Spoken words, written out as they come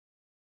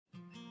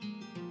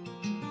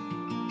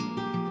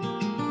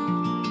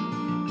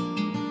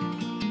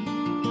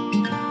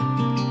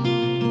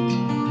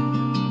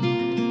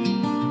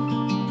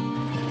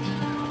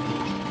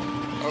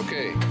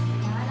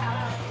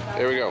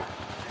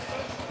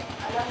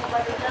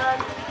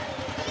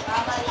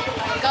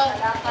Go.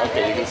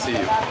 Okay, you can see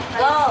you.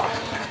 Go.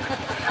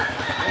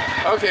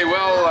 Okay,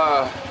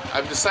 well,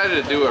 I've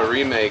decided to do a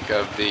remake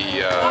of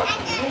the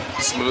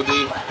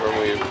smoothie where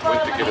we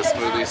went to get a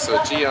smoothie. So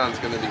Jiy-anne's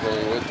going to be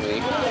going with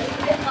me,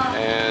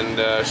 and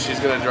she's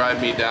going to drive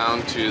me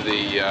down to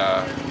the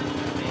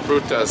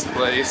Fruitas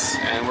place,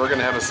 and we're going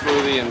to have a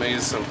smoothie and maybe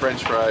some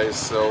French fries.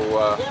 So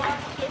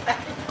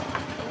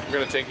we're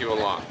going to take you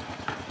along.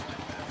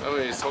 So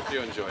anyways, hope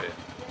you enjoy it.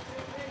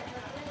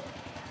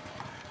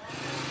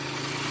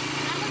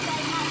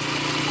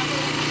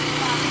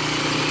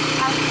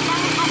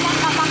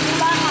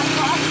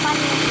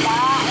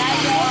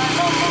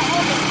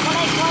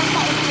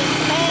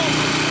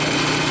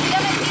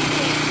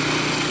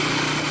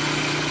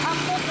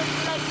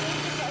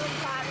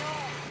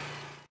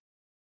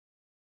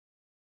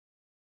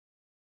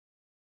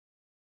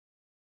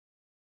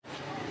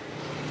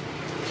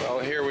 Well,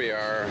 here we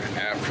are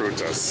at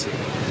Fruitas.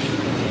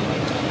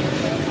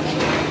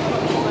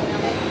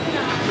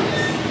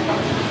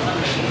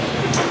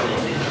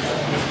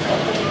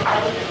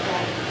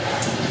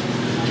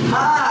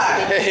 Hi!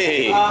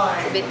 Hey!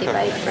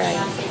 75 fries.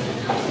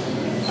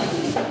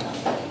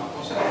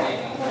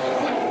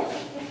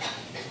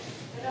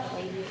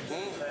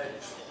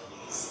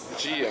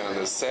 Jiy-anne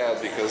is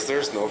sad because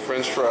there's no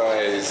French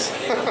fries.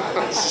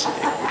 Jeez.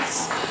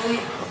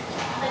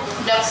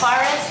 The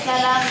forest na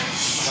lang.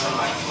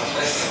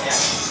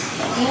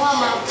 Muha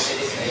mo.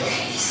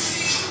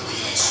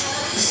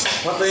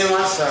 What do you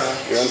want, sir?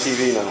 You're on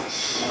TV now.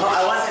 Oh,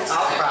 I want an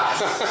opera.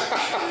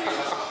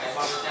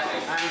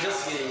 I'm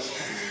just kidding.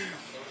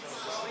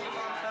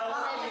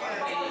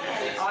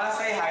 I want to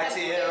say hi to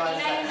you.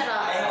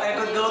 I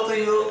could go to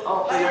you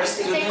to your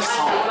studio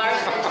song.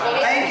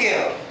 Thank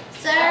you.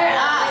 Sir,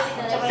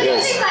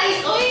 Yes.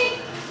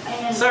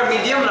 Sir,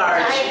 medium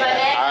large.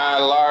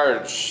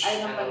 Large.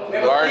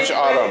 Large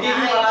autumn. Give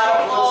him a lot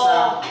of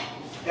foods.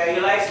 Yeah, he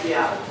likes the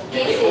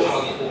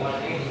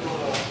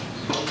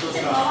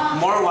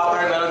more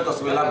watermelon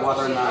because we love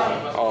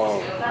watermelon.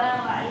 Oh.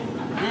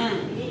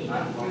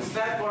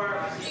 Instead for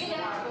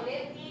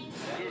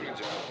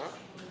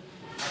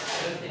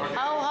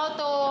how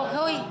to,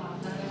 huy.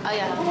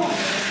 Ayan.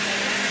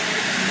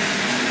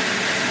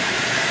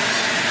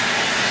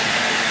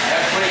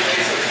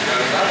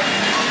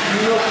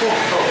 no.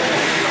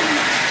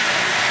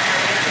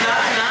 It's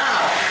not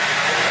now.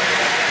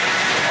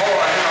 Oh,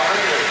 I know,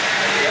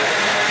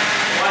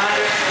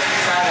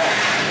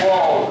 167.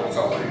 Whoa, that's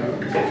all I got.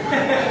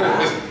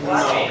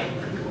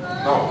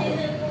 No.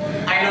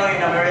 I know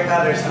in America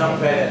there's no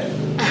credit.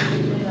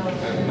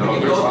 No,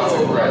 there's lots of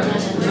credit.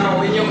 No,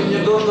 when you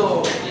go to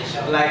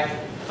like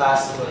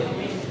fast food,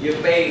 you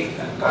pay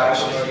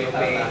cash or you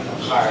pay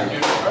card.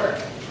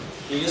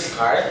 You use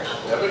card?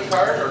 Debit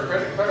card or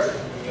credit card?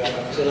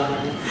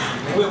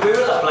 We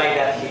will apply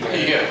that here.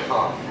 Yeah.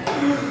 Huh.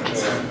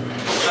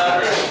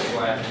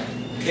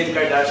 Kim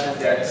Kardashian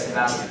there is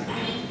now.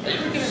 Are you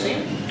looking at me?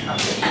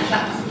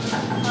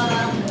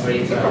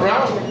 Look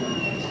Around?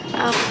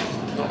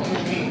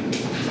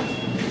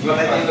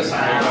 at this. I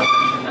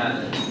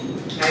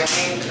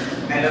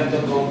think I love to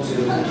go to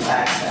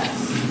Texas.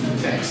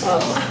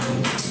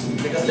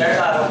 Because there's a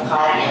lot of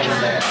cowboys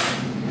there.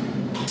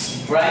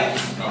 Right?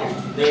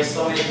 There's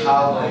so many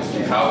cowboys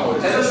there.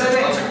 Cowboys. There's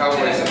lots of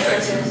cowboys in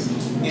Texas.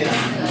 Yeah.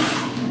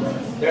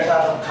 There's a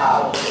lot of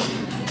cows.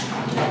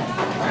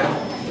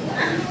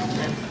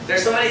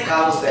 There's so many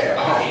cows there.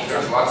 Oh,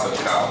 there's lots of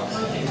cows.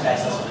 In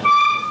Texas.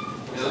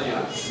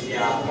 Millions.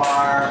 Yeah,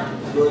 farm,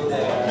 good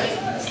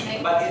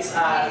there. But it's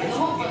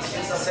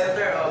a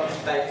center of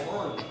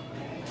typhoon.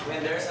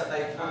 When there's a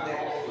typhoon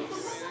there.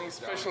 Anything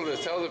special to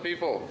tell the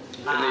people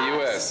in the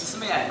U.S.? This is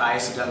my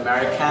advice to the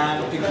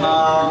American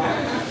people.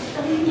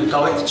 You're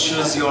going to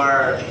choose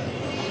your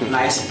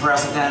nice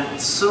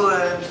president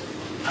soon,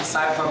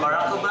 aside from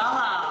Barack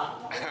Obama.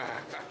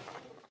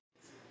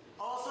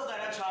 Also,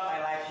 Donald Trump,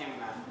 I like him,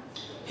 man.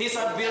 He's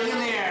a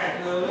billionaire.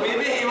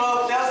 Maybe he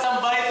will tell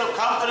somebody to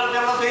come to the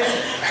Philippines.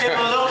 He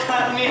will look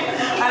at me,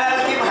 and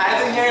I'll keep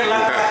hiding here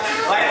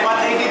like what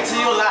I did to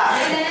you last.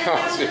 Oh,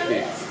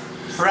 jeez.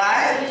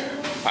 Right?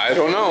 I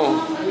don't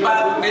know.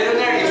 But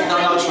billionaire is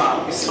Donald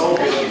Trump. He's so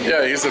billionaire.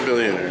 Yeah, he's a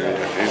billionaire.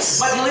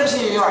 But he lives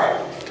in New York.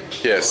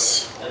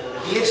 Yes.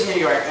 He lives in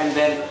New York, and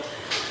then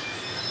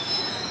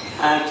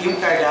Kim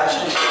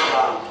Kardashian,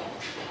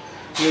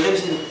 he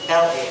lives in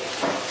LA.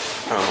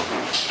 Oh.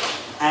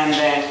 And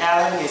then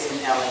Ellen is in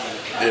LA.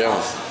 Yeah.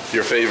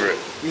 Your favorite.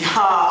 Yeah,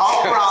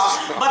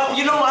 Oprah. But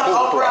you know what,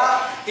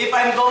 Oprah? If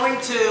I'm going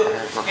to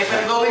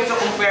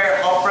compare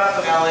Oprah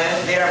to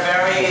Ellen, they are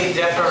very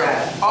different.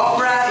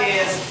 Oprah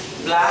is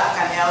black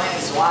and Ellen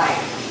is white,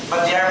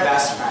 but they are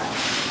best friends.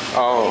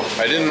 Oh,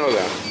 I didn't know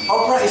that.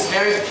 Oprah is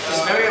very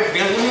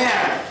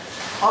billionaire.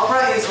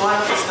 Oprah is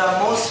the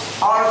most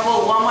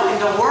powerful woman in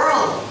the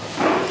world.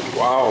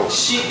 Wow.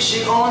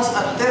 She owns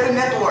a TV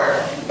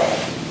network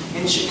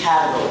in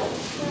Chicago.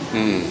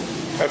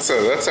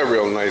 That's a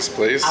real nice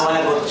place. I want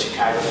to go to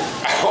Chicago.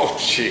 Oh,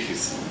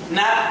 jeez.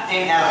 Not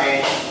in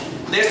LA.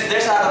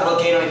 There's a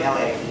volcano in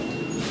LA.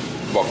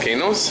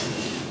 Volcanoes?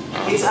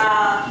 It's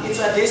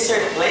a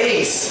desert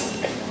place.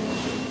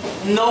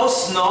 No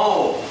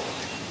snow.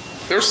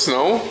 There's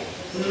snow?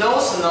 No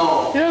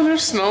snow. Yeah,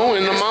 there's snow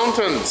in the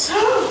mountains.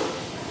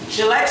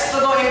 She likes to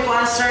go in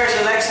concert.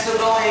 She likes to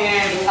go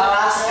in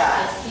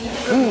Alaska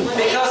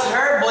because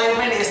her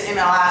boyfriend is in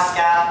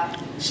Alaska.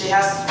 She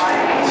has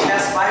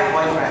five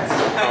boyfriends.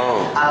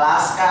 Oh.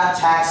 Alaska,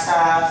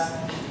 Texas,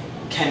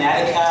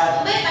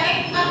 Connecticut,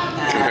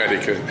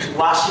 Connecticut.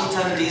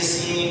 Washington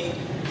D.C.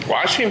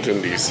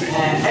 Washington, D.C.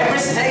 and every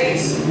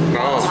state.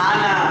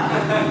 Montana.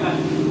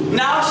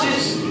 Now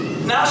she's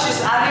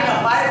having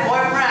a five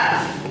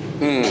boyfriend.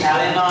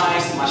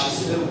 Illinois,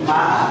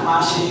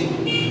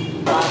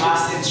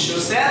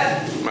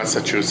 Massachusetts,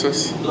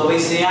 Massachusetts?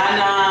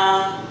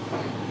 Louisiana,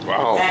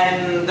 Wow.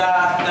 and the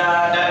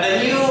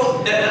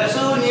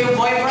two new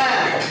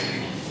boyfriends,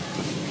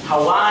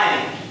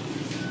 Hawaii.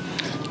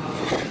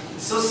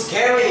 So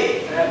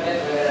scary.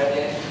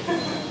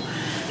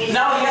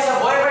 Now he has a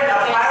boyfriend, a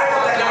pirate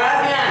of the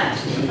Caribbean.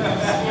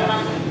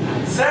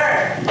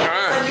 Sir, he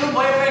has a new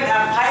boyfriend,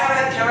 a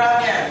pirate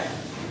Caribbean.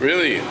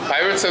 Really?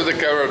 Pirates of the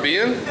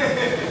Caribbean?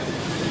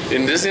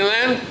 In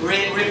Disneyland?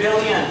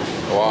 Rebellion.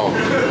 Wow.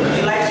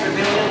 He likes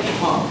rebellion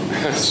people.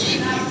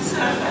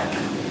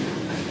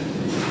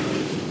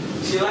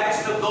 She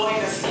likes to go in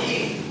the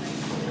sea.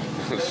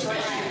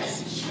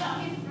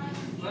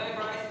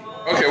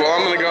 Okay, well,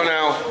 I'm gonna go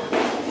now.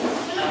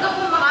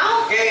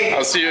 Okay.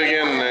 I'll see you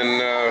again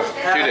in a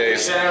few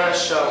days.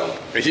 Show.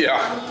 Yeah,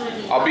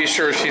 I'll be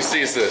sure she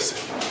sees this.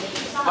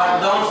 But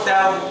don't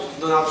tell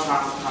Donald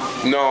Trump.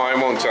 No, I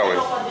won't tell him.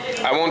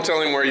 I won't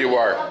tell him where you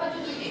are.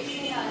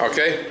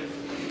 Okay?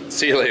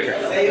 See you later.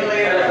 See you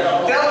later.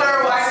 Tell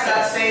her wife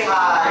that say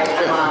hi.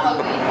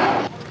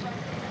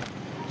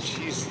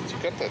 Jeez, you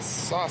got that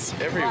sauce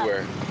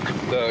everywhere.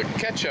 The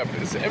ketchup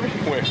is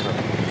everywhere.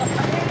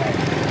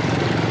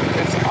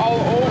 It's all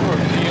over,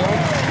 Jiy-anne.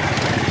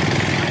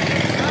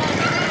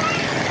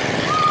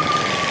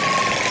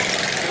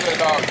 Look at the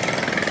dog.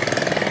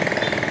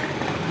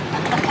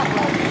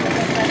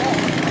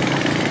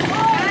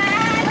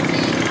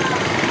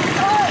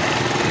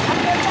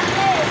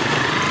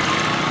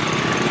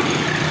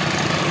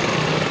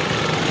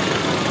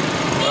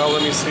 Well,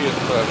 let me see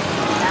if I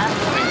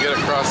can get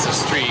across the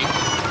street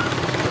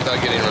without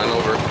getting run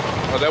over.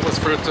 Oh, that was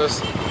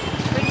Fruitas.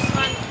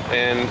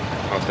 And,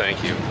 oh,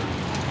 thank you.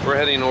 We're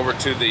heading over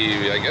to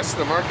the, I guess,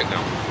 the market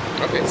now.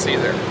 Okay, see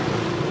you there.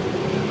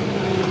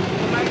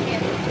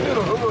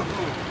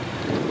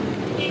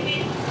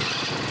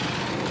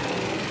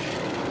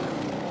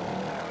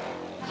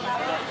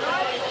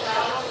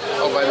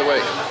 Oh, by the way,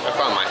 I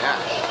found my hat.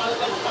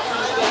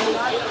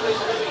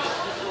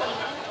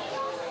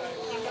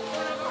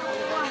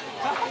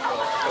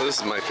 Oh, this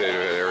is my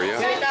favorite area.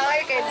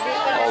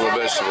 All the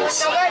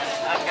vegetables.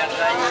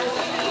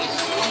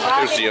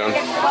 Here's Jiy-anne.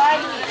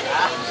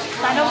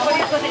 Tanong ko rin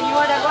ko sa inyo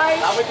na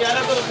guys. Salamat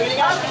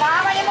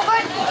niyo mo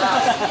good.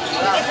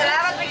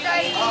 Salamat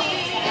Victory.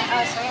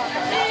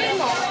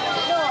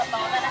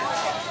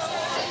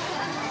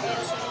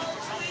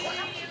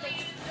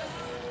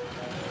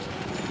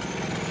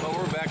 Well,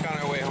 we're back on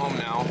our way home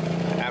now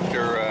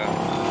after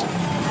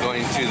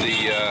going to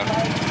the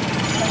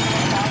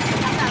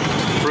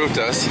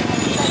Fruitas.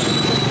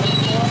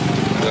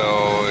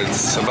 So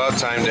it's about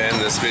time to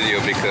end this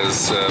video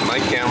because my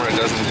camera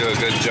doesn't do a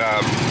good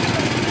job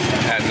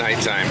at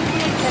nighttime.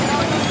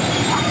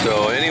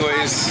 So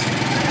anyways,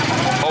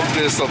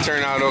 hopefully this will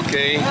turn out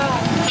okay.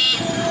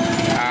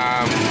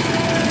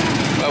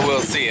 But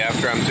we'll see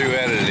after I'm through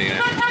editing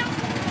it.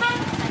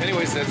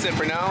 Anyways, that's it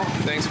for now.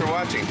 Thanks for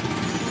watching.